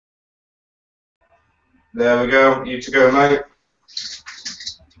There we go. You to go, mate.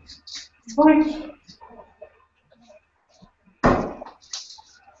 Right.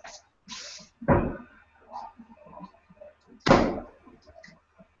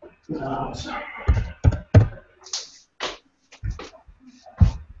 That.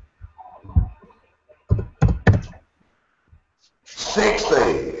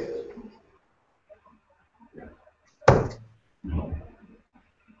 60.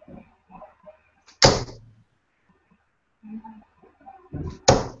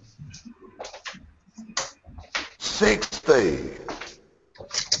 60.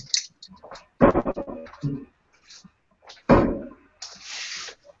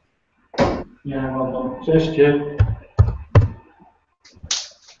 Yeah, well done. Just you.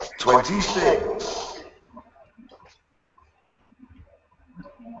 26.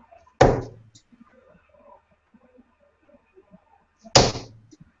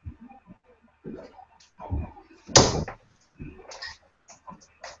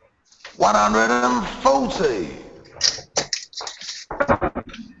 140.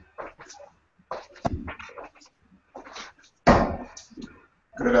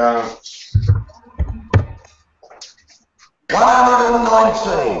 Good out.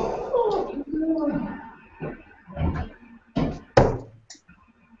 119.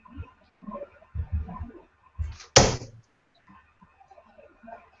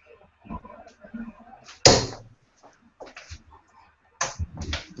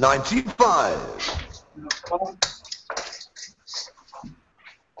 95.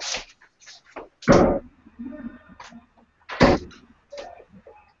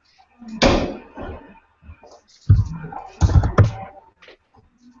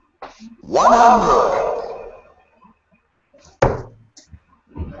 100.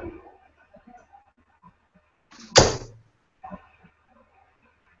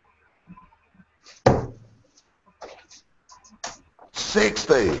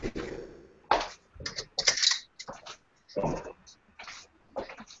 60.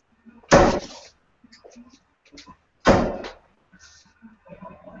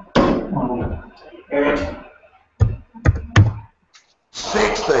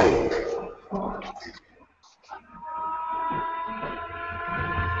 60.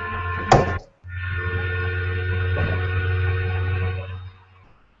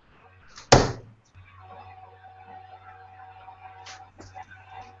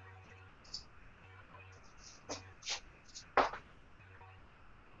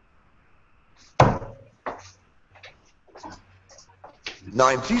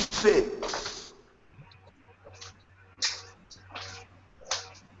 96.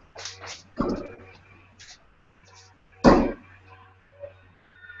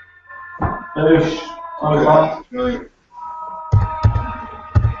 Brilliant.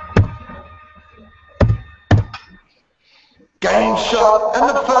 Game shot and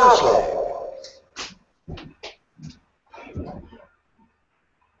the first leg.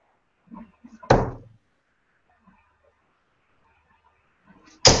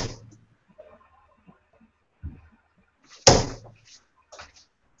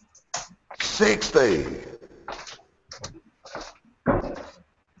 60.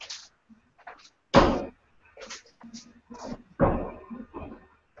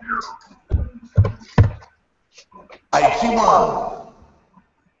 81.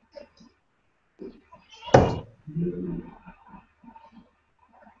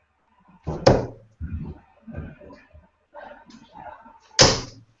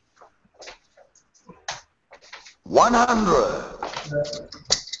 100.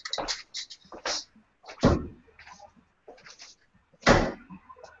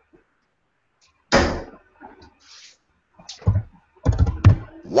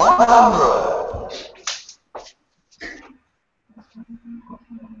 100.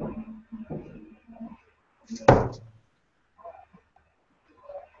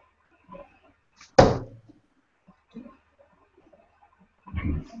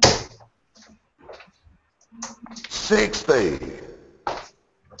 60.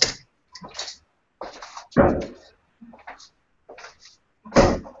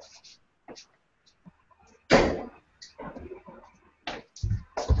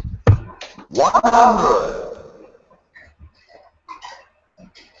 100.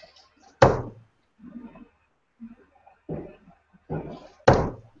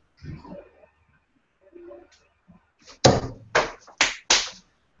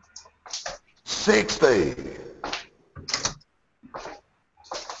 60.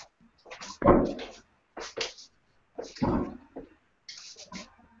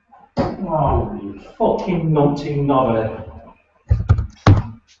 'Oh, you fucking naughty knobber.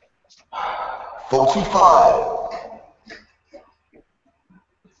 45.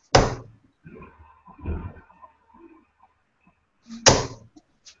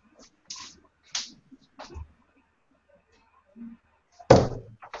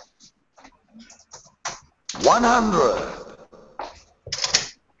 100.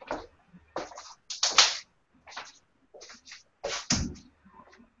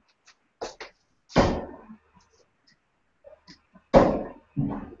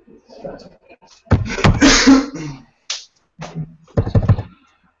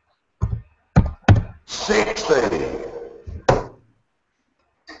 60.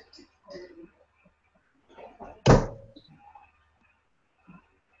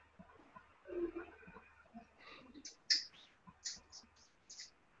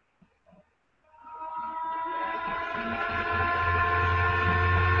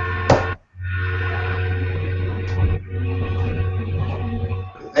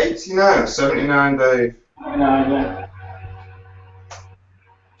 89, 79, Dave. 29, yeah.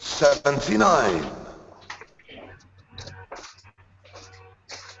 79.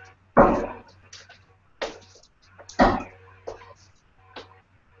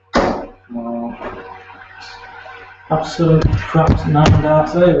 'Absolute crap, 9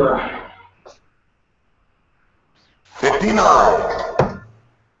 darts over. 59.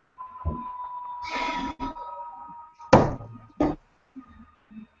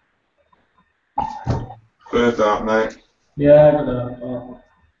 'Clear that, mate. Yeah, good enough.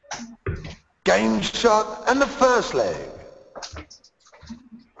 Game shot and the first leg.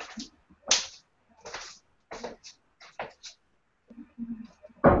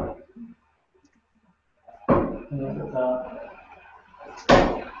 Look at that.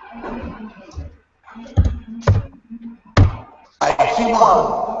 81.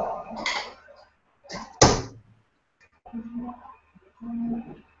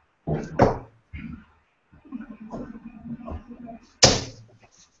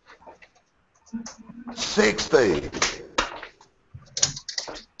 60.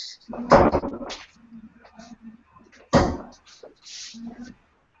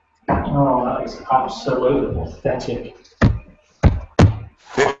 Oh, that is absolutely pathetic.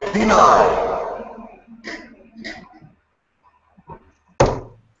 59.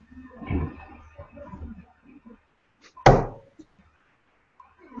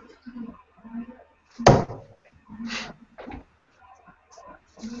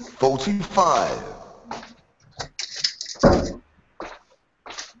 45.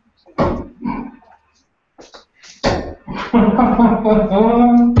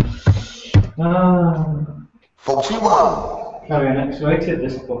 41. Carry an X-rated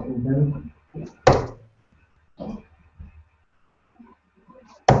this fucking thing.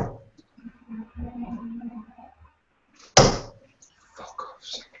 Fuck off,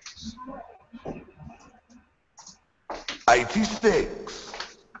 seconds. 86.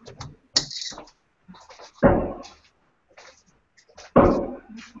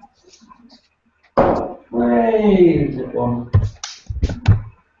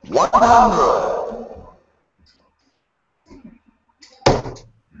 100.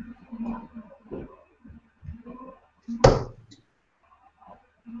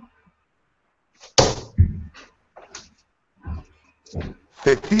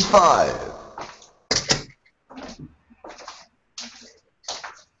 55.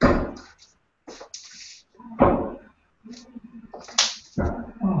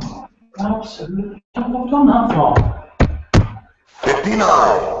 'Absolutely. I've done that for.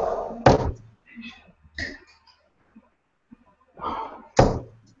 59.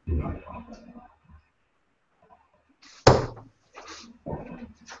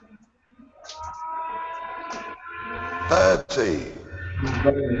 30. I'm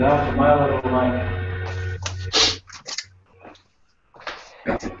very down to my level, mate.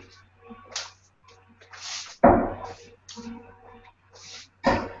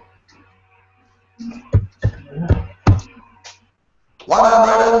 Yeah.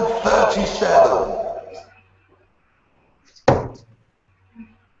 137.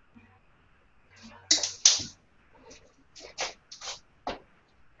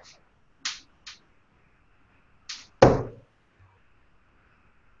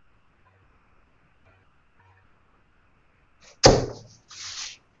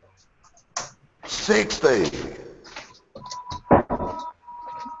 60.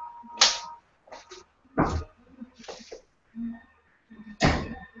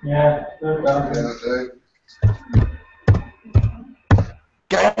 'Yeah, good done. Yeah, Dave.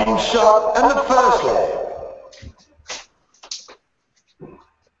 Game shot and the first leg.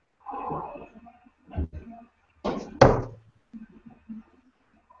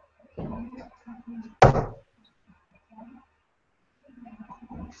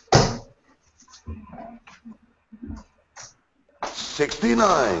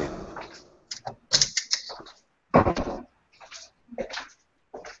 $69.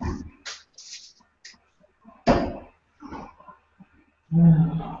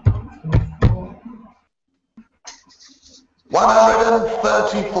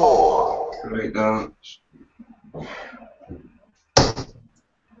 $134. Great dance.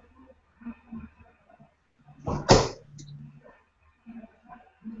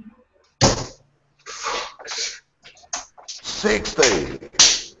 $60.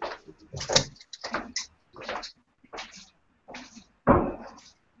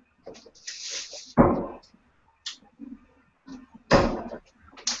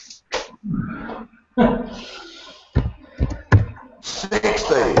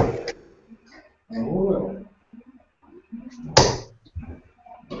 $60. Oh.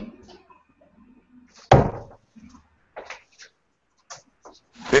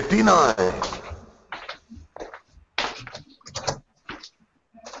 $59.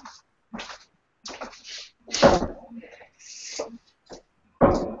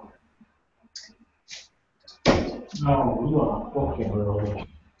 No, you are fucking rubbish.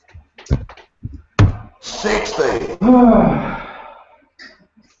 60.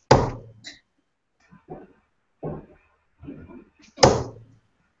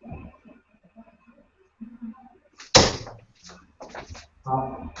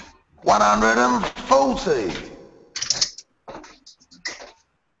 $140.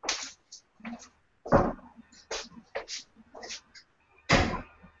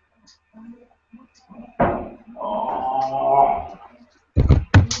 Oh.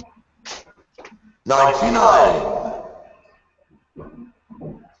 99.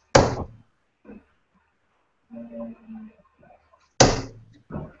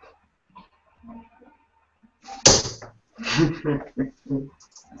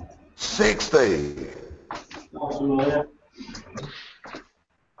 $60. That's really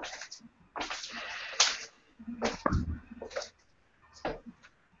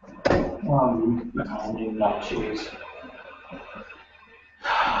I need that cheese.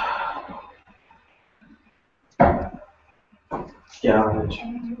 Garbage.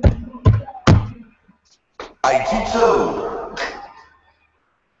 82.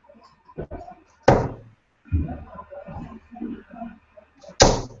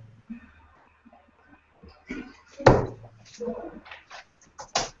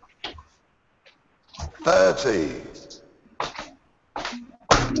 $30.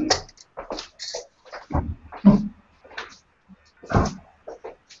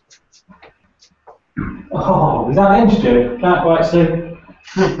 Oh, is that inch, Jake? Can't quite see.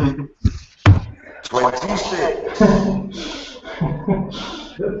 26.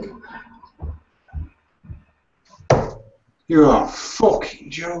 You are fucking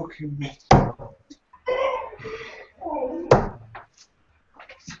joking me.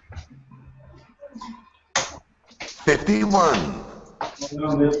 $51.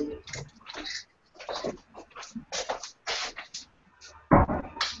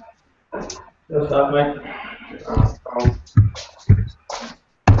 Just that, mate.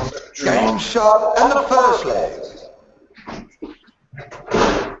 Game shot and the first leg.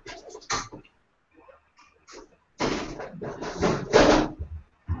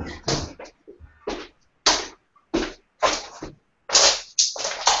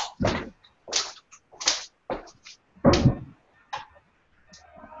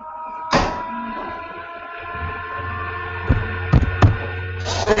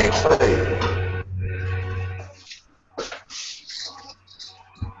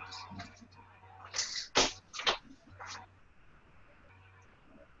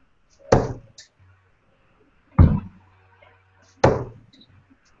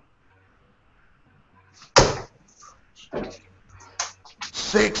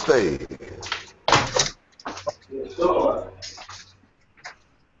 $60.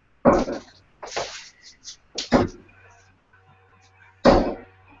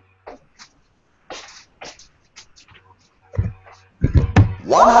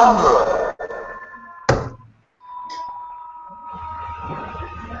 $100.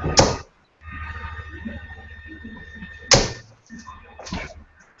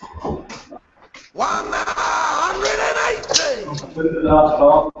 $180. Put it in the last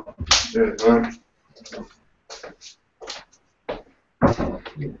part. Cheers, mate.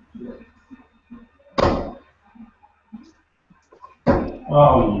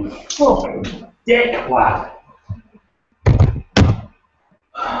 Oh, you fucking dickwad.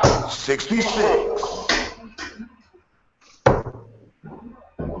 66.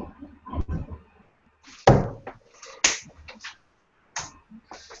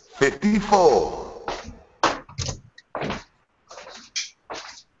 54.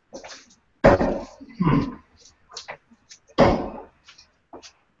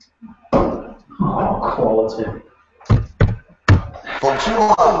 Oh, quality.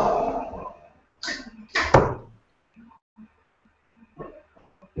 41.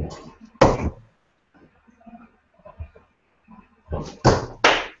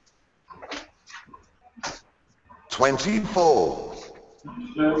 $24.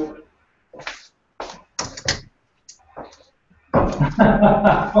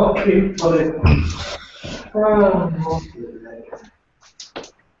 Fucking funny.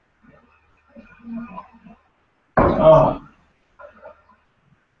 Oh.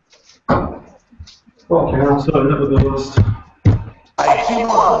 Fucking hell, sorry, that was the worst.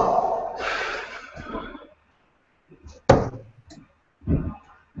 81.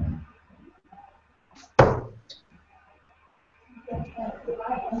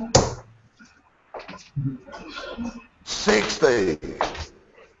 $60.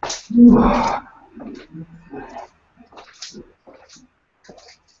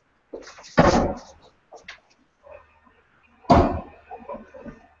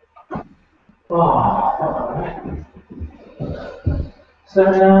 Oh,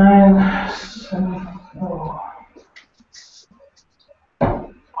 79, 74.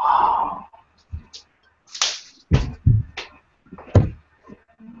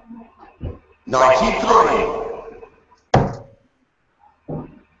 93.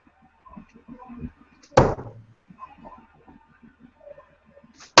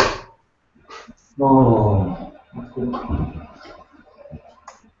 Oh,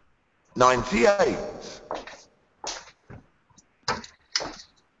 98.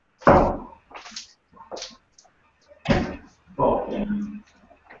 fucking.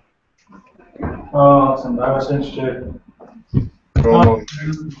 Oh, that's embarrassing, Stu. Oh,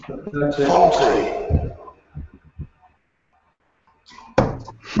 That's it. 40.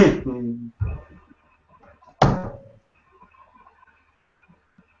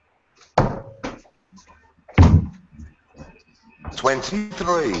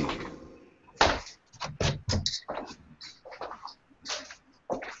 $23.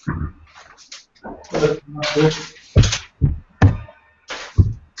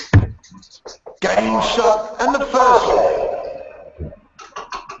 Game shot and the first leg.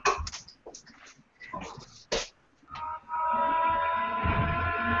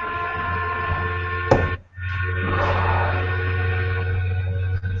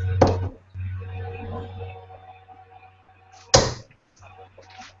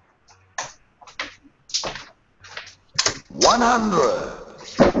 $100.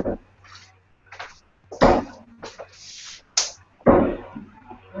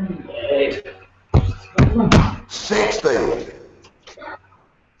 60.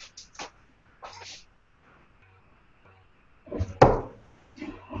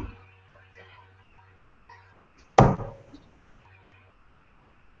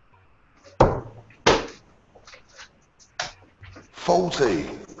 40.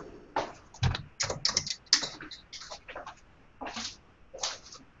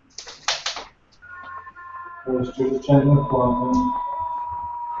 40.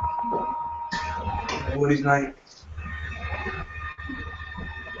 what is like?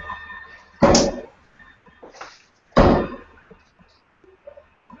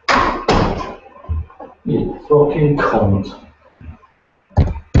 You fucking cunt.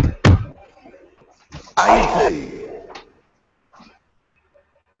 80.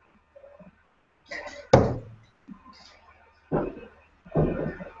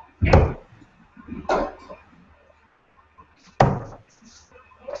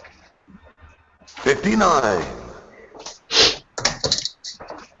 59.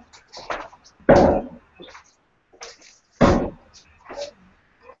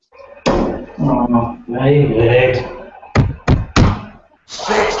 Oh, David.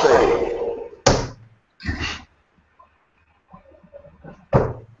 60.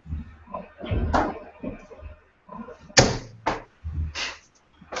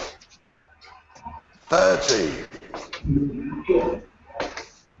 30.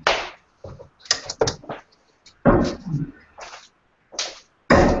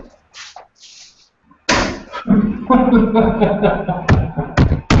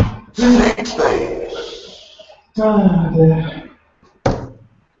 60. Oh, dear.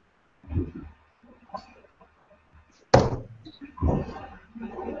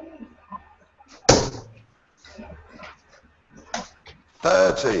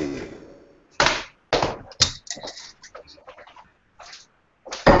 30. 40.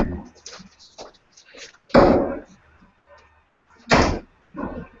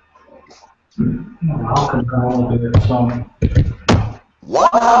 How can I only do this song?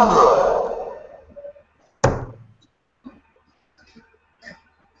 100.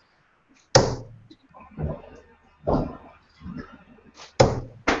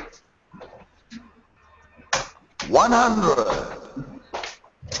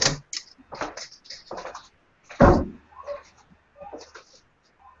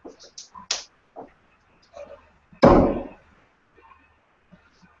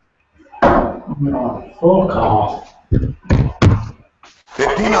 No, fuck off.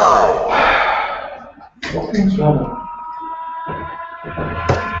 59. Fucking trouble.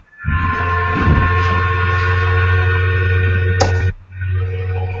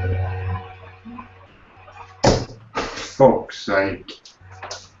 Fuck's sake.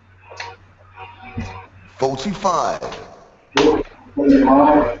 45.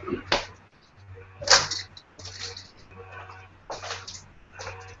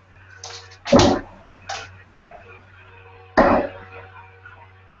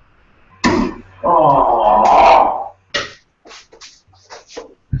 Oh.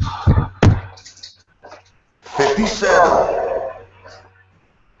 57.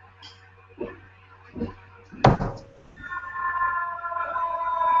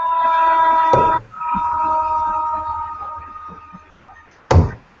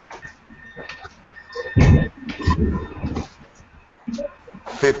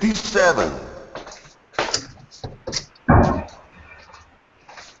 57.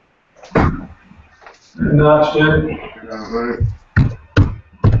 That's it.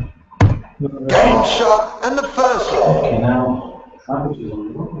 Game shot and the first one. Fucking hell. That is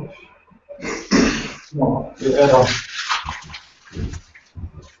rubbish. Come on, get your head on.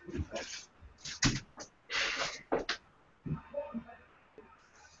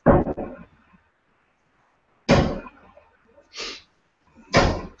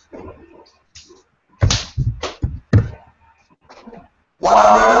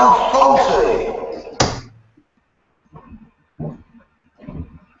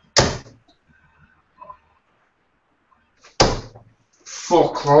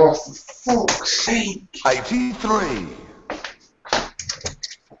 Fuck off, for fuck's sake. 83.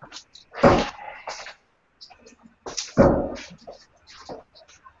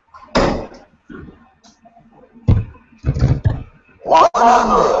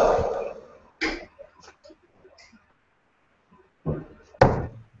 100.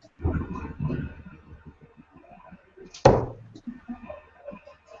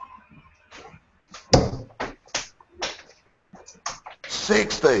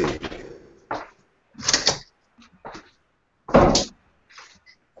 60.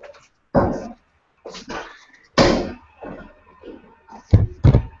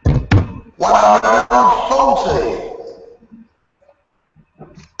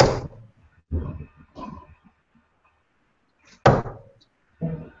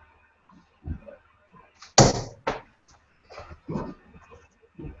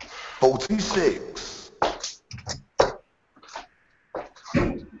 $46.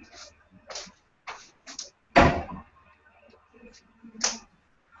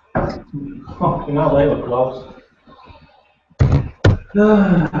 Fucking hell, they were close.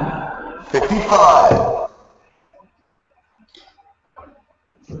 55.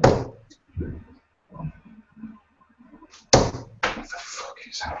 What the fuck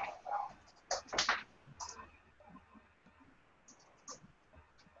is that all about?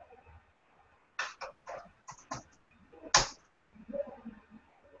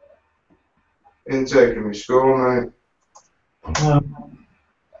 Ain't taking me score, mate. No.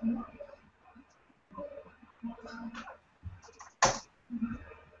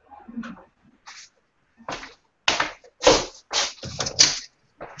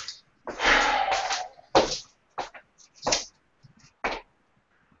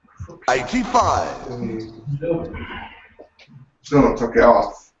 85. Still not took it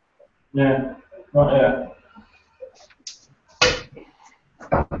off. Yeah, not yet.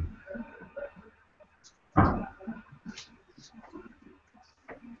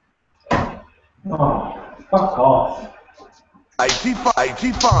 Oh, fuck off. 85.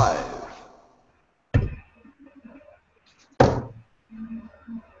 85.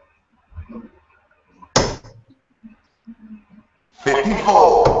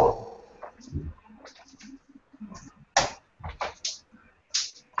 54.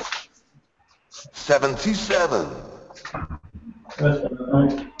 77.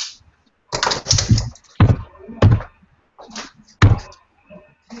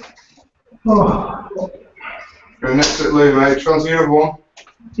 Oh. Go next at Lou, mate. Try and see another one.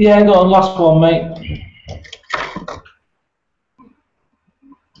 Yeah, go on, last one, mate.